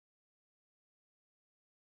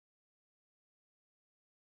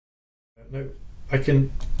Now, I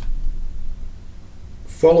can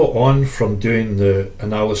follow on from doing the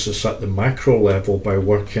analysis at the macro level by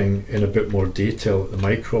working in a bit more detail at the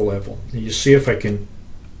micro level. You see if I can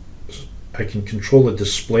control the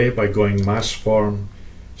display by going mass form,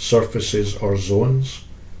 surfaces or zones.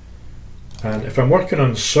 And if I'm working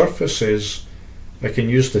on surfaces, I can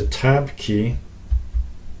use the tab key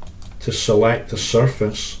to select the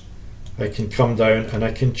surface. I can come down and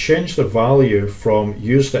I can change the value from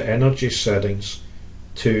use the energy settings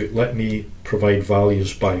to let me provide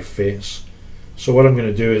values by face. So what I'm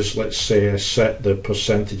going to do is, let's say I set the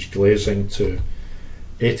percentage glazing to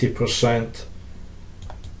 80%,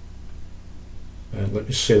 and let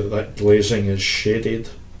me say that glazing is shaded,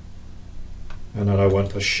 and then I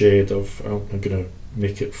want a shade of, I'm going to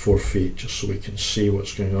make it 4 feet just so we can see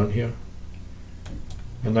what's going on here.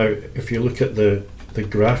 And now if you look at the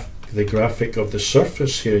graphic of the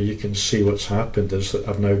surface here, you can see what's happened is that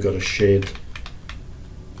I've now got a shade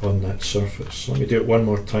on that surface. Let me do it one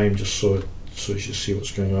more time just so you see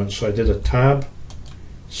what's going on. So I did a tab,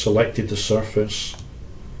 selected the surface,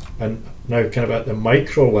 and now kind of at the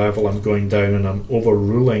micro level I'm going down and I'm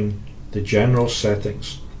overruling the general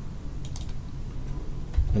settings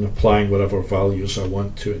and applying whatever values I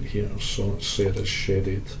want to it here. So let's say it is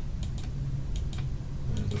shaded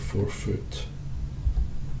and a 4 foot.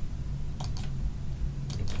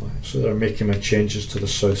 So they're making my changes to the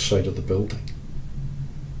south side of the building.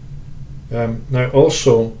 Now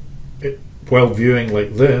also, while viewing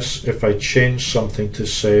like this, if I change something to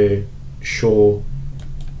say show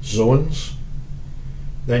zones,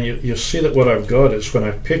 then you'll see that what I've got is when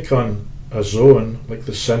I pick on a zone, like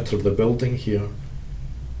the center of the building here,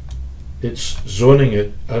 it's zoning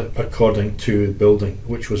it according to the building,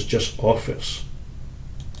 which was just office.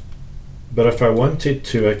 But if I wanted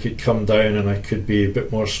to, I could come down and I could be a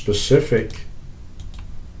bit more specific.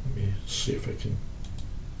 Let me see if I can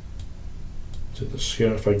do this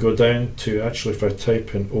here. If I go down to, actually if I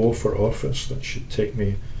type in O for office, that should take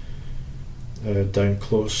me down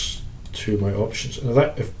close to my options. And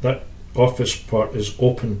if that office part is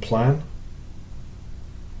open plan,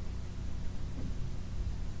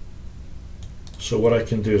 so what I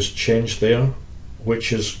can do is change there,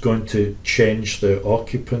 which is going to change the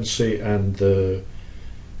occupancy and the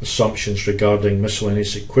assumptions regarding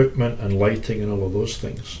miscellaneous equipment and lighting and all of those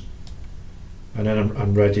things. And then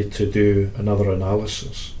I'm ready to do another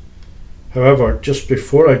analysis. However, just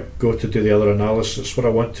before I go to do the other analysis, what I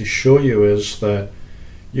want to show you is that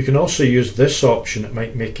you can also use this option. It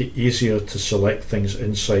might make it easier to select things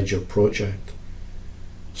inside your project.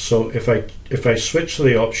 So if I switch to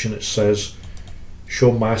the option, it says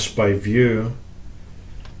show mass by view.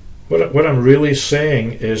 What I'm really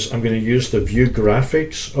saying is I'm going to use the view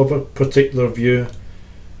graphics of a particular view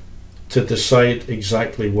to decide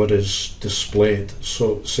exactly what is displayed.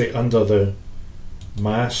 So say under the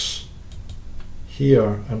mass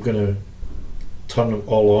here, I'm going to turn them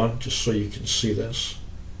all on just so you can see this.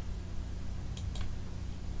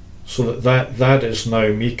 So that is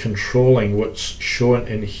now me controlling what's shown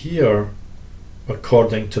in here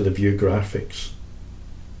according to the view graphics.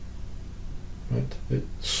 Right.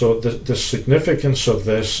 So the significance of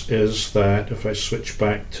this is that if I switch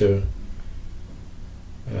back to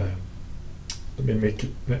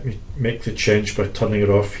let me make the change by turning it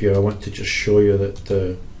off here. I want to just show you that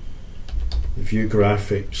the view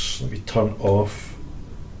graphics, let me turn off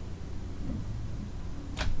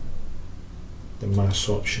the mass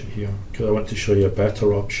option here because I want to show you a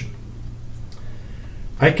better option.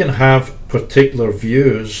 I can have particular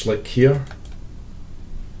views like here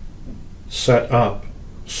set up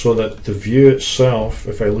so that the view itself,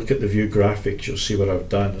 if I look at the view graphics, you'll see what I've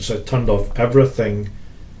done is I turned off everything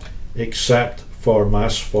except for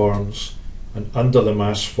mass forms, and under the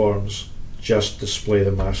mass forms just display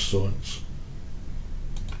the mass zones.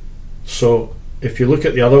 So if you look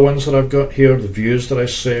at the other ones that I've got here, the views that I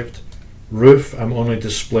saved, roof, I'm only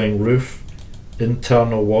displaying roof.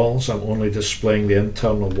 Internal walls, I'm only displaying the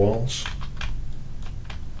internal walls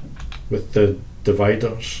with the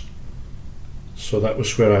dividers. So that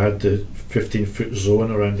was where I had the 15-foot zone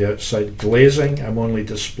around the outside. Glazing, I'm only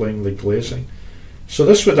displaying the glazing. So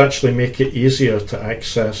this would actually make it easier to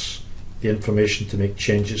access the information to make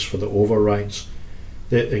changes for the overrides.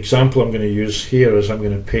 The example I'm going to use here is I'm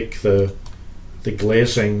going to pick the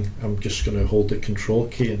glazing. I'm just going to hold the control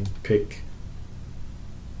key and pick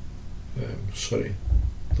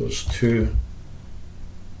those two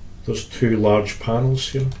large panels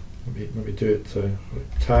here. Let me do it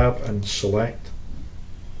tab and select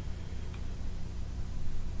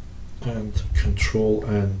and control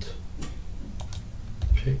and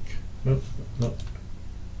pick. No.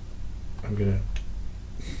 I'm going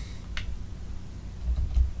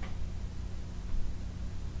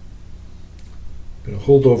to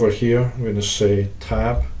hold over here. I'm going to say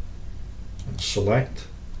tab and select.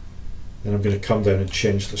 Then I'm going to come down and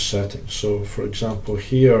change the settings. So for example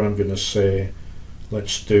here I'm going to say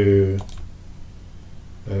let's do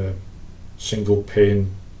single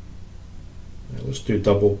pane, let's do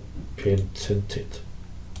double pane tinted,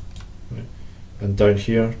 right? And down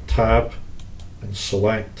here tab and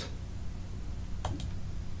select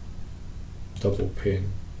double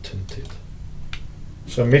pane tinted.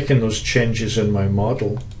 So I'm making those changes in my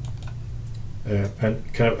model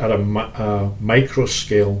and kind of at a micro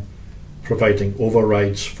scale, providing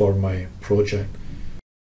overrides for my project.